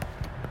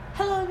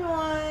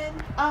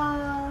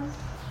everyone.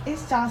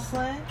 It's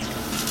Jocelyn.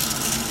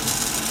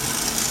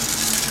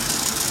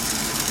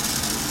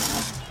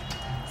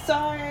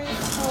 Sorry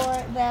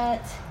for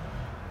that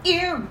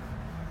ear.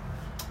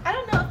 I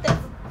don't know if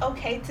that's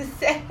okay to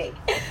say.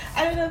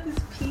 I don't know if it's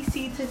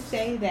PC to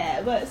say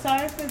that, but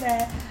sorry for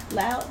that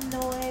loud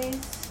noise.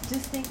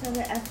 Just think of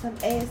it as some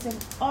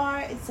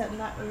ASMR, except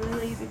not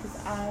really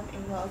because I'm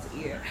in y'all's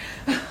ear.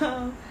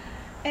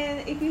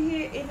 And if you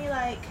hear any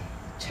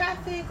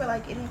traffic or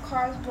any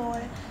cars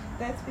going,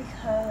 that's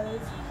because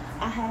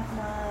I have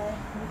my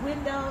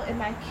window in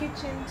my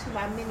kitchen to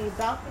my mini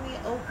balcony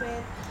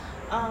open,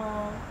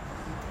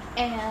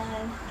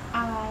 and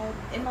I'm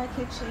in my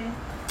kitchen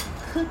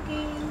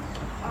cooking.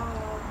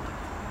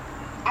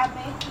 I'm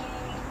making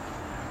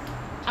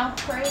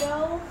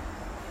Alfredo,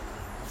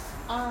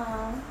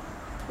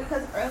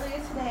 because earlier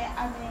today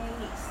I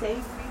made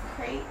savory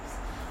crepes,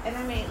 and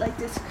I made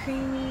this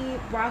creamy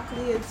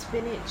broccoli and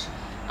spinach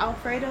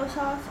Alfredo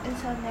sauce, and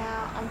so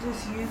now I'm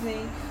just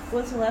using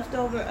what's left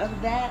over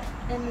of that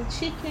and the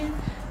chicken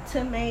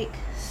to make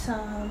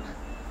some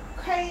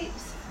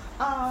crepes.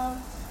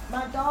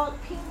 My dog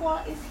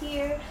Pingwa is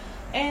here,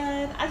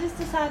 and I just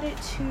decided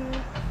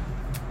to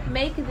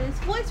make this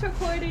voice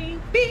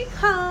recording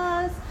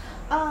because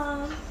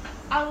I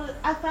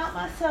found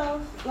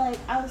myself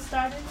I was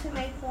starting to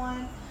make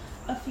one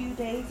a few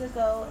days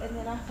ago, and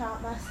then I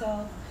found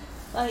myself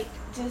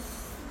just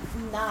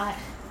not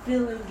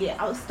feeling it.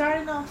 I was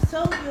starting off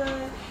so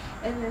good,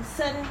 and then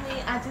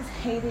suddenly I just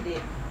hated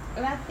it.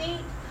 And I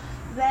think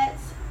that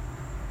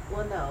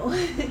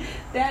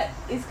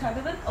is kind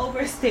of an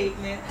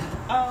overstatement.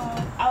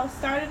 I was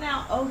starting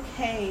out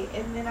okay,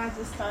 and then I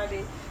just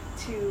started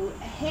to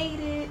hate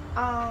it.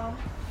 I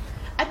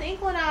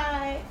think when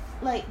I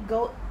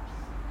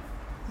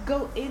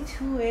go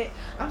into it,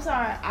 I'm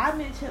sorry, I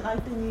mentioned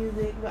the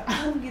music, but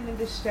I'm getting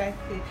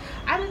distracted.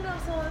 I don't know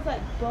if someone's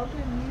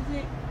bumping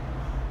music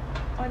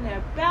on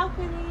their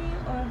balcony,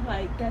 or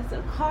that's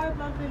a car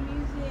bumping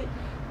music,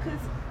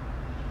 because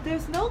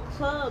there's no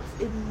clubs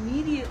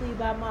immediately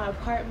by my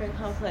apartment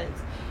complex,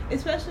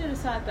 especially the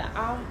side that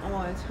I'm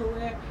on, to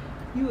where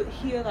you would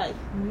hear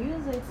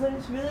music, but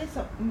it's really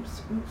some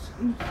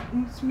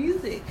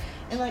music,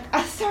 and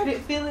I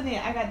started feeling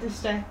it. I got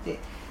distracted.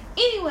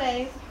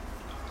 Anyway,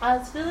 I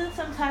was feeling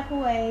some type of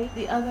way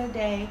the other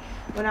day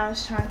when I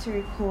was trying to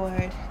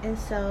record, and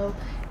so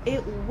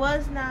it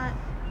was not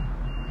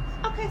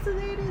okay. So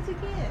there it is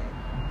again.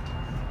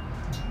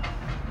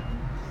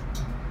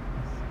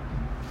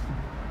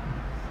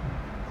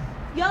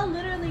 Y'all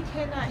literally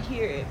cannot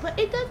hear it, but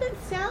it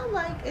doesn't sound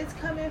like it's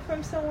coming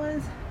from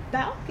someone's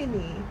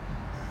balcony.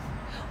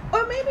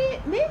 Or maybe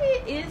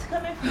it is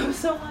coming from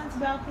someone's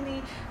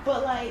balcony,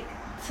 but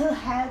to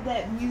have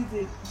that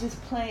music just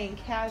playing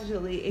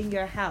casually in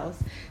your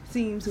house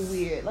seems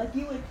weird.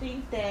 You would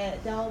think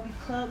that would be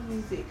club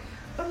music,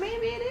 or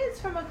maybe it is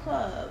from a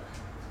club.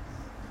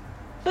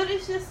 But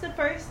it's just the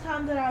first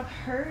time that I've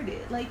heard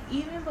it.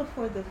 Even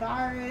before the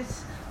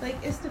virus,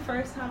 it's the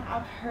first time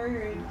I've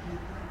heard.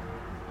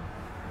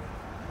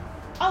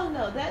 Oh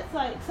no, that's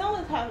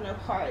someone's having a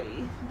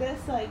party.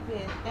 That's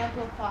being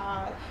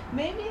amplified.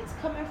 Maybe it's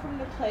coming from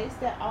the place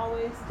that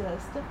always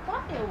does the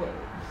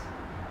fireworks.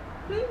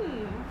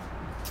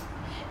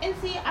 And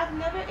see, I've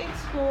never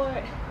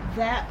explored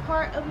that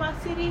part of my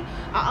city.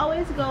 I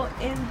always go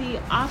in the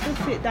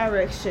opposite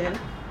direction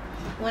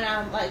when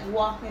I'm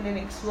walking and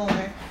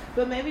exploring.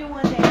 But maybe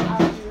one day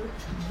I'll do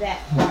that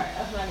part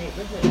of my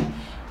neighborhood.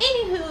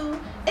 Anywho,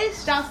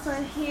 it's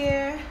Jocelyn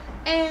here,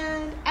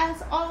 and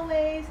as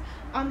always,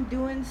 I'm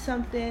doing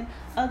something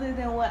other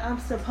than what I'm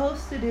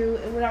supposed to do.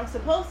 And what I'm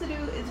supposed to do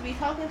is be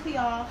talking to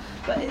y'all,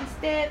 but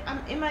instead I'm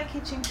in my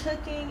kitchen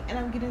cooking, and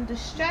I'm getting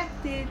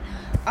distracted.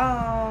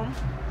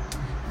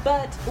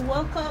 But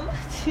welcome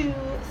to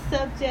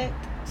Subject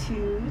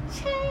to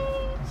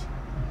Change.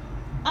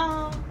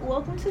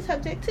 Welcome to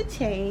Subject to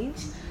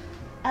Change,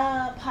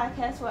 a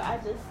podcast where I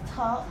just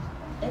talk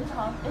and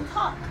talk and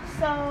talk.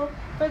 So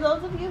for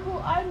those of you who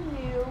are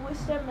new, which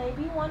there may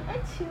be one or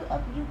two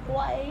of you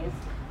boys,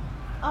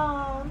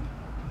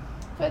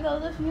 for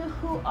those of you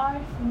who are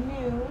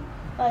new,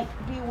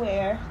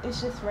 beware,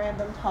 it's just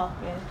random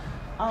talking,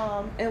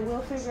 and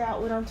we'll figure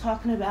out what I'm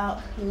talking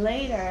about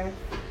later.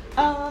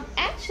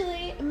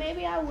 Actually,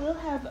 maybe I will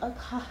have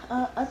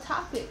a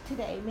topic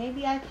today.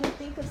 Maybe I can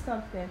think of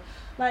something.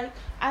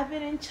 I've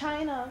been in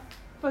China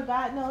for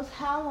God knows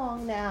how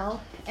long now,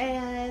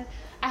 and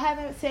I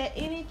haven't said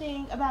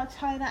anything about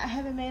China. I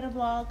haven't made a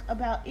vlog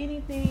about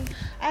anything.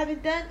 I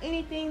haven't done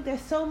anything.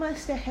 There's so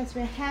much that has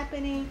been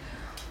happening.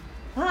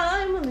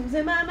 I'm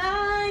losing my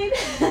mind.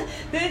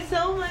 There's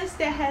so much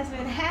that has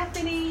been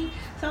happening.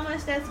 so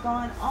much that's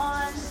gone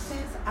on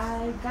since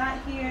I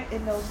got here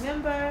in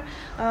November.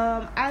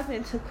 I've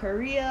been to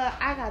Korea.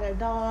 I got a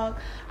dog.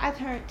 I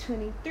turned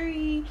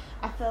 23.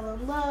 I fell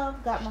in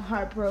love, got my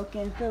heart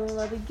broken. Fell in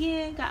love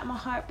again, got my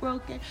heart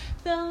broken.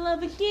 Fell in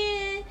love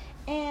again.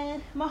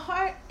 And my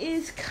heart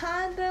is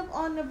kind of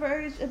on the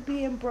verge of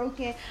being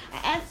broken. I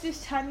asked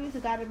this Chinese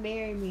guy to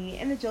marry me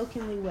in a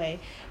jokingly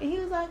way. And he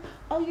was like,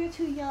 oh, you're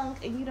too young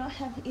and you don't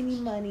have any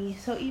money.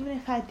 So even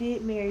if I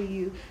did marry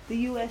you, the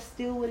U.S.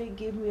 still wouldn't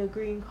give me a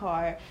green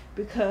card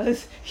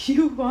because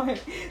you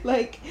aren't,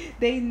 like,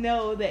 they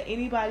know that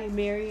anybody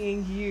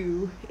marrying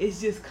you is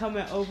just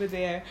coming over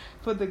there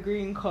for the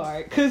green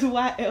card. Because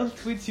why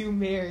else would you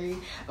marry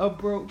a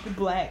broke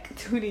black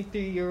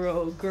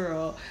 23-year-old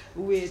girl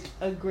with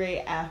a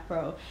gray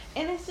afro?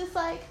 And it's just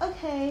like,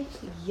 okay,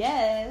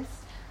 yes,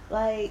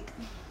 like,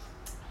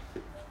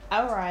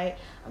 all right.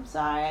 I'm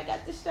sorry, I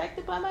got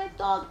distracted by my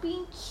dog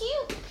being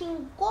cute.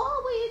 Pinguo,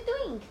 what are you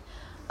doing?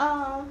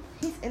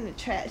 He's in the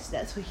trash.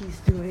 That's what he's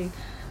doing.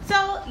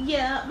 So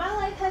yeah, my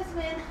life has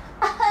been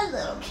a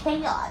little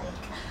chaotic,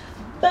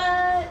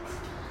 but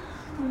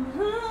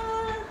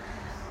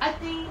I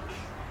think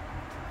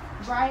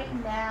right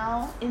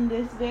now, in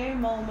this very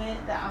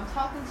moment that I'm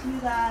talking to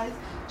you guys,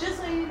 just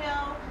so you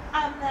know,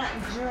 I'm not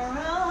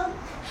drunk,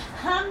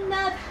 I'm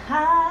not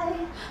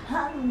high,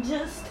 I'm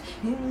just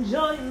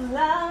enjoying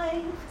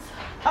life.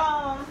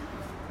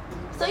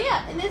 So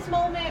yeah, in this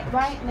moment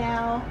right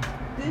now,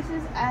 this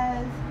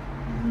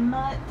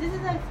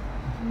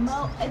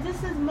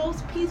is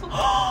most peaceful.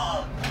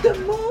 The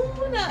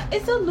moon,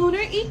 it's a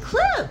lunar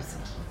eclipse.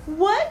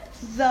 What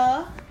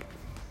the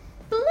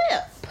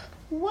flip?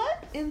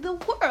 What in the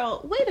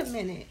world? Wait a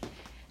minute.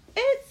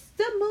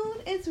 The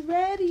moon is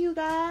red, you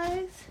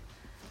guys.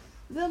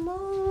 The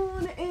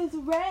moon is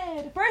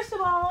red. First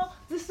of all,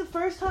 this is the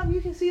first time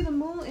you can see the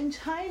moon in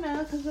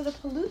China because of the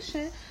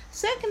pollution.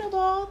 Second of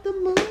all, the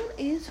moon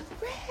is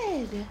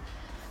red.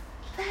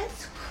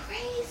 That's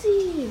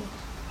crazy.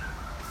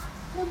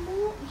 The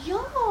moon,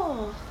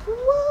 y'all.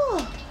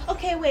 Whoa.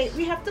 Okay, wait.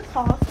 We have to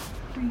pause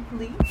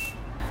briefly.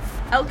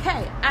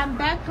 Okay, I'm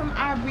back from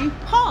our brief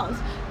pause.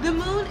 The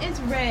moon is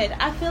red.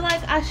 I feel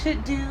like I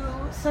should do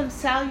some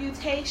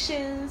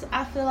salutations.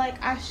 I feel like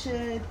I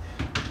should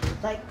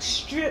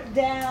strip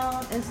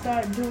down and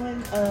start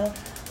doing a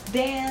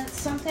dance.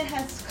 Something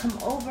has come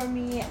over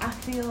me. I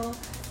feel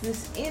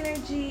this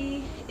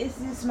energy. Is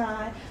this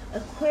my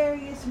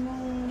Aquarius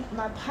moon,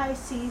 my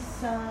Pisces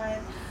sun,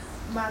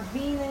 my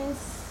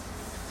Venus,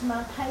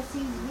 my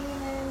Pisces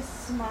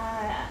Venus,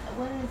 my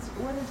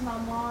what is my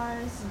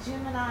Mars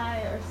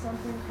Gemini or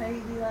something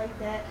crazy like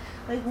that.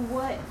 Like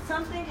what?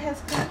 Something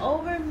has come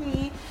over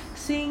me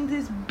seeing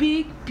this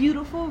big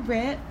beautiful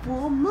red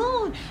full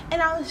moon,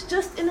 and I was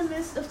just in the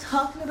midst of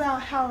talking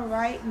about how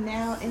right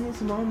now in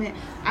this moment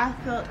I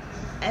felt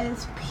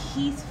as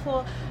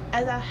peaceful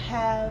as I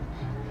have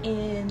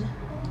in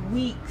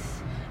weeks,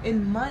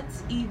 in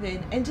months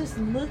even. And just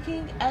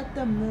looking at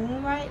the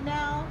moon right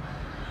now,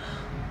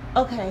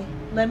 okay,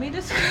 let me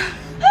describe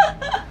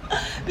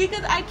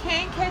because I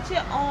can't catch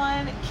it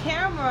on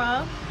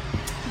camera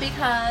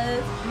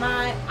because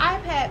my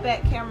iPad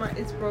back camera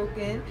is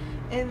broken,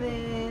 and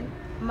then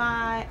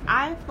my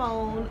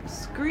iPhone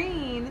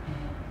screen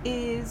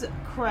is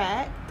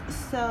cracked.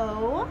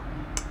 So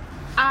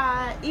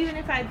even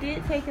if I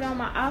did take it on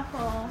my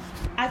iPhone,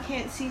 I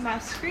can't see my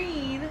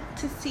screen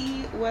to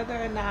see whether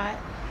or not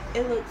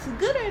it looks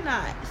good or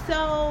not.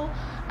 So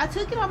I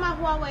took it on my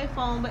Huawei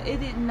phone, but it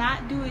did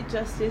not do it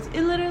justice.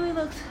 It literally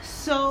looks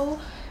so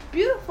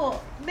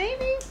beautiful.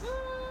 Maybe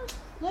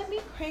let me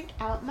crank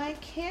out my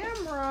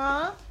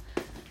camera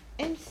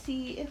and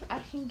see if I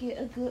can get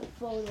a good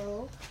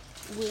photo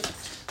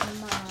with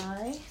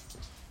my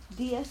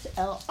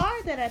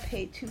DSLR that I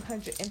paid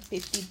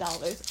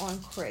 $250 on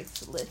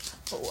Craigslist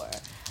for.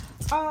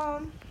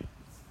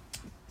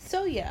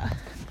 So yeah,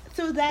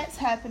 so that's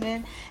happening,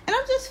 and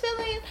I'm just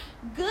feeling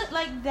good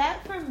like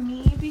that for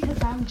me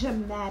because I'm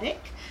dramatic.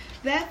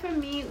 That for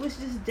me was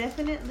just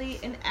definitely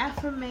an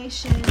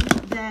affirmation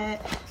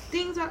that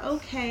things are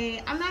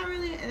okay. I'm not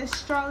really an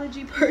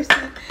astrology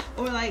person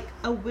or like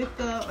a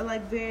Wicca or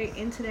like very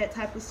into that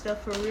type of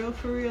stuff for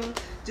real,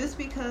 just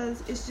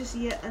because it's just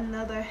yet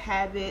another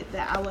habit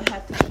that I would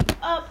have to keep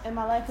up, and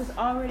my life is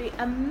already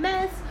a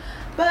mess.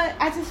 But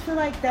I just feel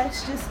like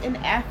that's just an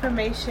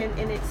affirmation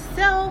in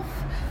itself.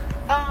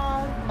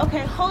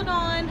 Okay, hold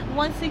on.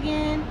 Once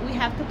again, we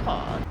have to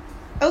pause.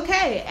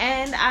 Okay,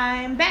 and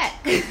I'm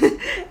back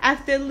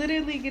after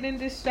literally getting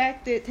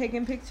distracted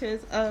taking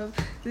pictures of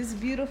this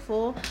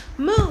beautiful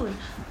moon.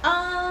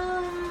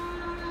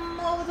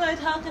 What was I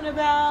talking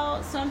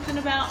about? Something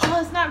about, oh,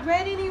 it's not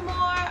red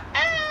anymore.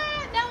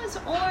 Now it's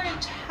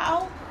orange.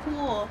 How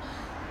cool.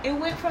 It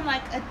went from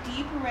like a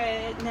deep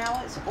red,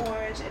 now it's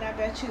orange, and I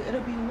bet you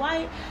it'll be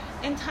white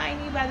and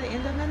tiny by the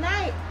end of the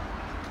night.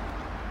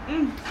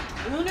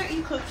 Lunar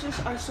eclipses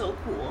are so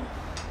cool.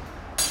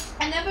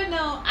 I never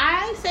know.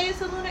 I say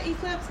it's a lunar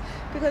eclipse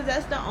because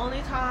that's the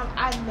only time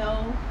I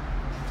know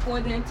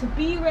for there to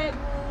be red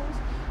moons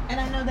And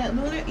I know that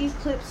lunar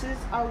eclipses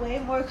are way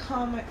more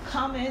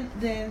common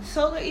than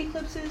solar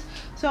eclipses.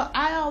 So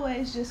I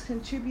always just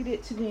contribute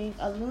it to being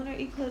a lunar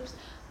eclipse.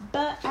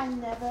 But I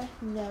never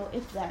know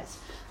if that's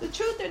the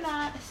truth or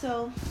not.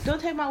 So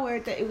don't take my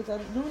word that it was a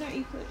lunar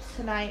eclipse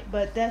tonight.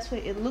 But that's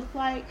what it looked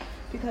like.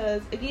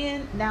 Because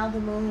again, now the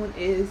moon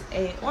is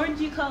a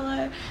orangey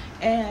color.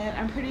 And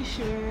I'm pretty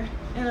sure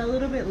in a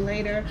little bit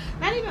later,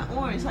 not even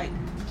orange, like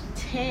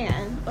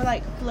tan or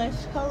like flesh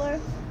color.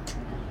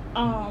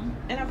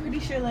 And I'm pretty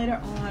sure later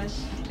on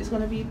it's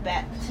gonna be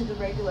back to the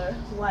regular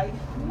white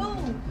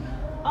moon.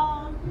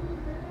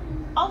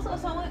 Also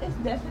someone is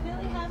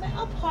definitely having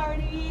a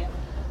party.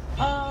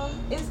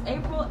 It's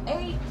April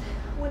 8th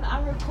when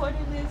I'm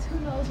recording this. Who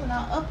knows when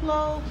I'll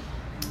upload?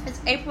 It's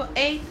April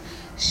 8th.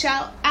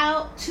 Shout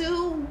out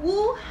to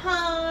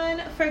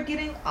Wuhan for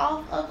getting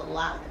off of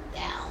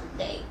lockdown.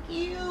 Thank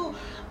you.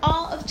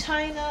 All of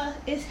China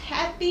is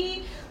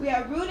happy. We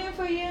are rooting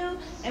for you.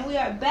 And we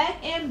are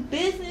back in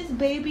business,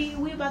 baby.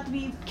 We about to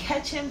be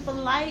catching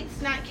flights,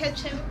 not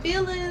catching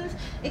feelings,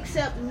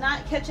 except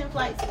not catching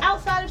flights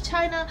outside of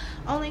China,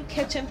 only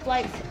catching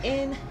flights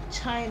in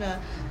China.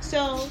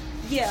 So,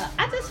 yeah,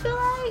 I just feel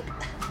like,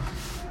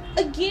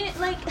 again,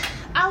 like,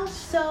 I was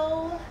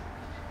so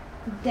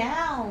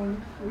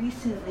down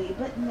recently,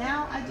 but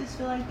now I just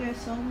feel like there's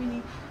so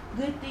many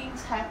good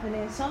things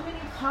happening, so many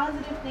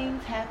positive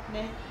things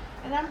happening,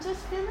 and I'm just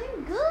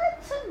feeling good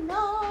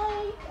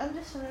tonight. I'm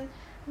just feeling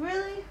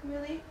really,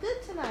 really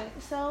good tonight.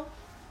 So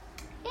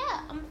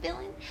yeah, I'm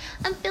feeling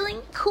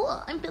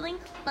cool. I'm feeling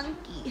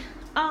funky.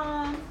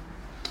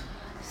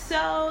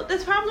 So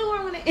that's probably where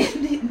I'm gonna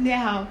end it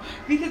now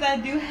because I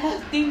do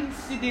have things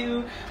to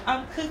do.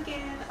 I'm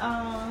cooking.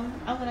 I'm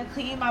gonna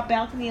clean my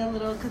balcony a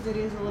little because it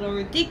is a little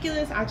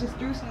ridiculous. I just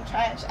threw some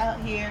trash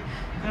out here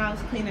when I was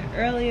cleaning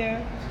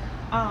earlier.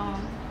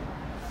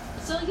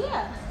 So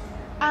yeah,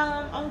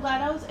 I'm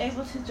glad I was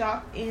able to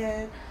drop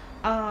in.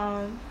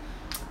 I'm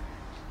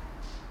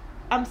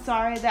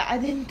sorry that I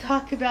didn't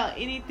talk about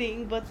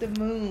anything but the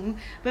moon,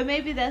 but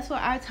maybe that's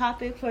what our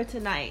topic for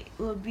tonight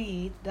will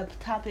be. The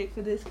topic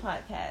for this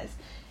podcast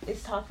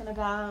is talking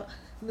about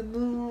the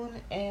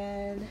moon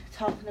and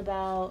talking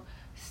about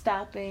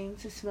stopping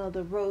to smell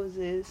the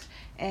roses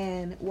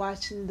and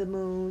watching the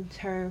moon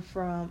turn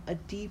from a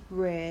deep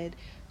red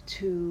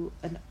to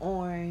an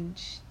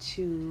orange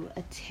to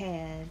a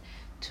tan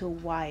to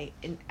white,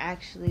 and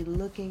actually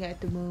looking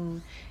at the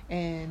moon,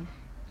 and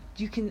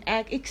you can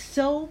act, it's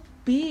so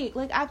big.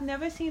 Like, I've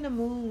never seen a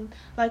moon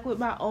like with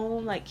my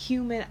own like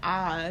human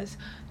eyes,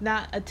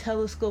 not a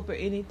telescope or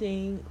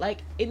anything,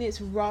 like in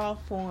its raw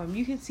form.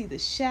 You can see the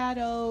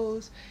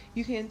shadows,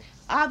 you can,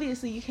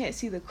 obviously you can't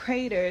see the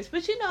craters,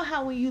 but you know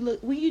how when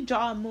you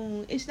draw a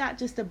moon, it's not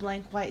just a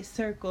blank white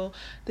circle.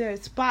 There are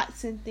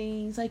spots and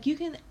things, like you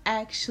can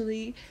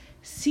actually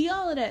see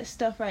all of that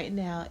stuff right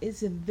now.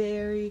 It's a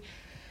very,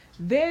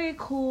 very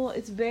cool.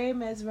 It's very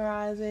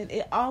mesmerizing.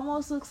 It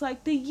almost looks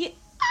like it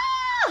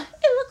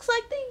looks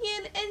like the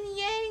yin and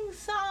yang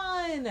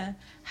sign.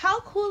 How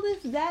cool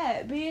is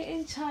that? Being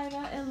in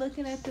China and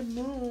looking at the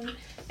moon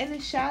and the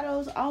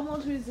shadows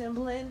almost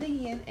resembling the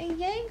yin and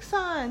yang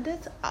sign.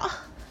 That's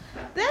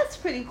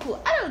pretty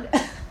cool. I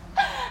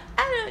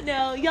don't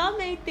know. Y'all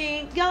may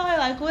think, y'all are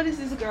like, what is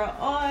this girl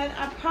on?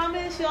 I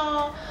promise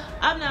y'all,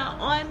 I'm not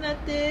on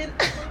nothing.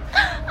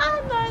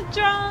 I'm not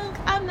drunk.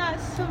 I'm not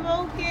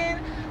smoking.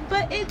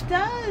 But it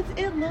does.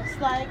 It looks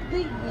like the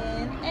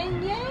yin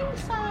and yang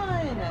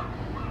sign.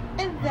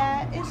 And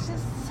that is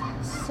just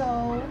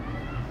so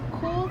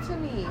cool to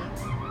me.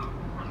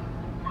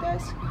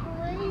 That's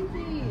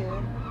crazy.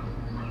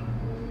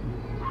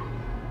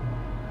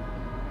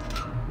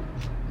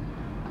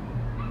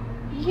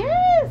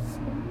 Yes!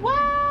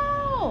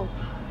 Wow!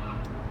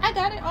 I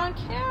got it on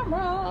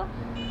camera.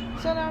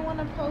 So now I want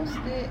to post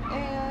it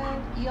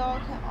and y'all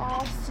can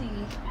all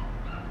see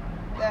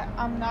that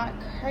I'm not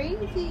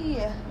crazy.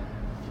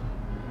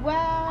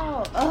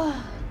 Wow. Ugh.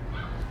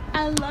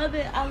 I love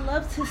it. I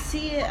love to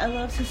see it.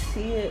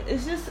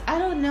 It's just, I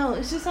don't know.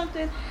 It's just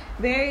something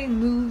very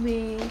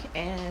moving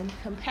and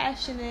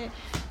compassionate.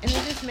 And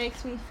it just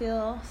makes me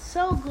feel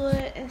so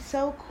good and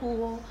so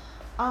cool.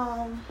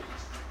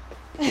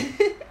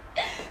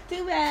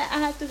 Too bad I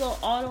have to go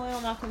all the way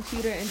on my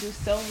computer and do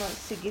so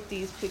much to get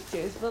these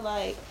pictures. But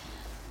like,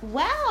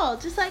 wow,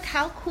 just like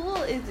how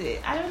cool is it?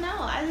 I don't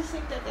know. I just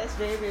think that that's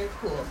very, very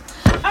cool.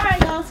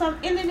 Alright, y'all, so I'm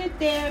ending it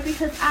there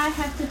because I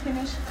have to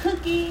finish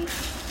cooking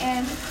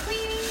and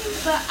cleaning.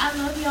 But I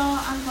love y'all.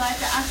 I'm glad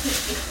that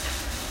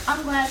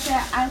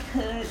I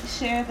could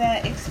share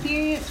that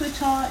experience with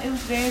y'all. It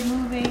was very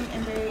moving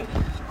and very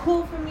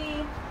cool for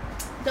me.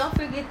 Don't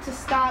forget to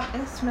stop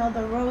and smell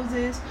the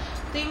roses.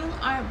 Things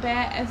aren't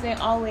bad as they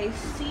always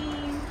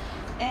seem.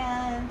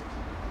 And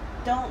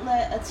don't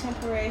let a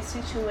temporary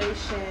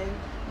situation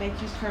make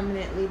you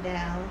permanently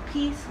down.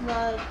 Peace,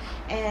 love,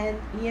 and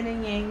yin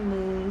and yang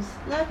moons.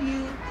 Love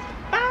you.